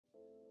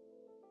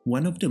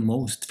One of the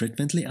most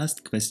frequently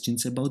asked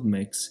questions about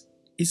Macs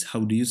is how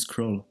do you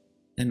scroll?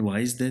 And why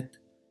is that?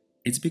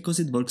 It's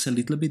because it works a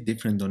little bit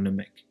different on the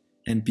Mac,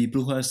 and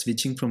people who are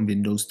switching from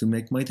Windows to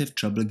Mac might have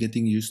trouble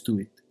getting used to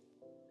it.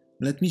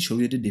 Let me show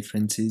you the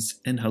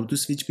differences and how to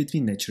switch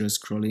between natural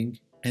scrolling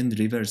and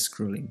reverse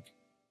scrolling.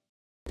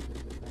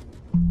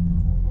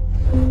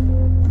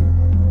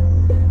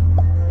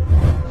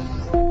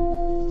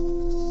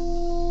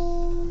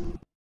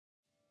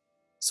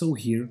 So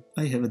here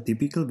I have a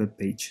typical web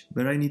page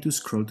where I need to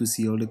scroll to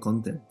see all the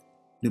content.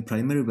 The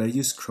primary where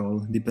you scroll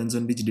depends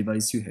on which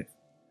device you have.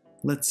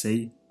 Let's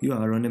say you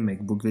are on a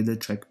MacBook with a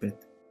trackpad,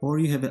 or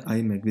you have an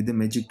iMac with a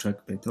Magic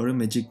Trackpad or a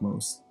Magic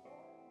Mouse.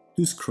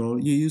 To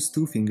scroll, you use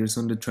two fingers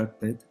on the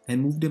trackpad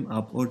and move them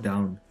up or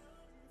down,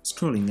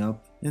 scrolling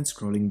up and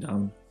scrolling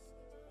down.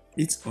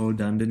 It's all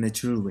done the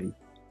natural way,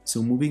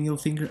 so moving your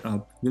finger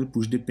up will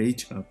push the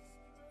page up,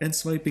 and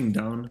swiping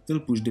down will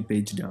push the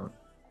page down.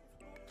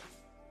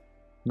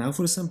 Now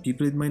for some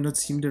people it might not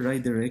seem the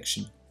right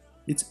direction.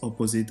 It's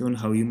opposite on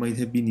how you might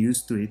have been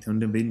used to it on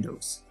the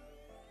Windows.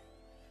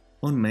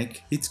 On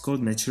Mac it's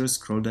called natural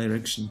scroll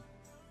direction,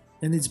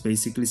 and it's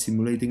basically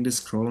simulating the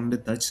scroll on the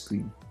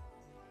touchscreen.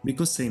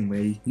 Because same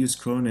way you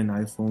scroll on an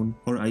iPhone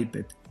or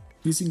iPad,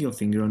 using your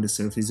finger on the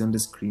surface on the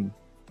screen.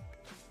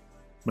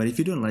 But if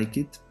you don't like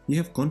it, you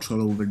have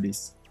control over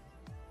this.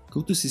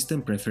 Go to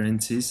System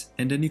Preferences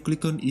and then you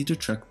click on either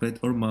trackpad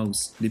or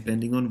mouse,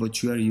 depending on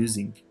what you are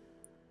using.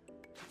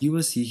 You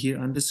will see here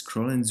under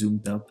Scroll and Zoom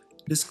tab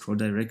the scroll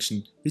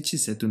direction, which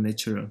is set to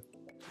natural.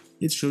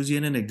 It shows you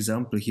in an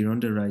example here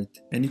on the right,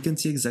 and you can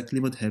see exactly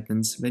what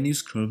happens when you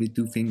scroll with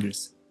two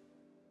fingers.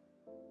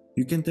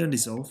 You can turn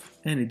this off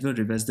and it will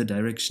reverse the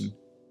direction.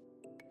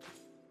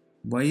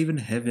 Why even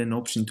have an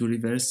option to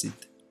reverse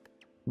it?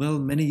 Well,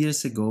 many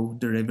years ago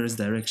the reverse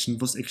direction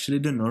was actually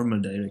the normal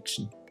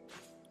direction.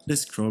 The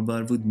scroll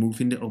bar would move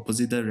in the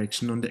opposite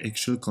direction on the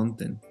actual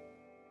content.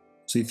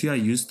 So if you are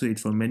used to it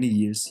for many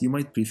years, you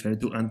might prefer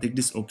to untick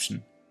this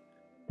option.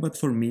 But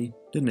for me,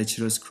 the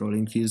natural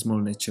scrolling feels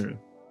more natural.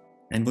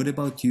 And what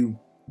about you?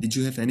 Did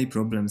you have any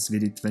problems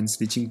with it when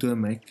switching to a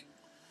Mac?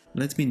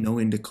 Let me know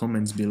in the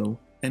comments below.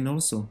 And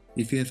also,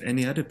 if you have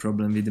any other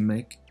problem with the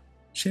Mac,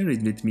 share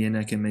it with me and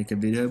I can make a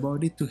video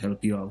about it to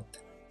help you out.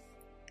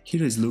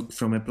 Here is Luke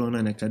from Apple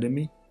Online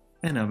Academy,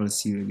 and I will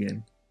see you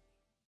again.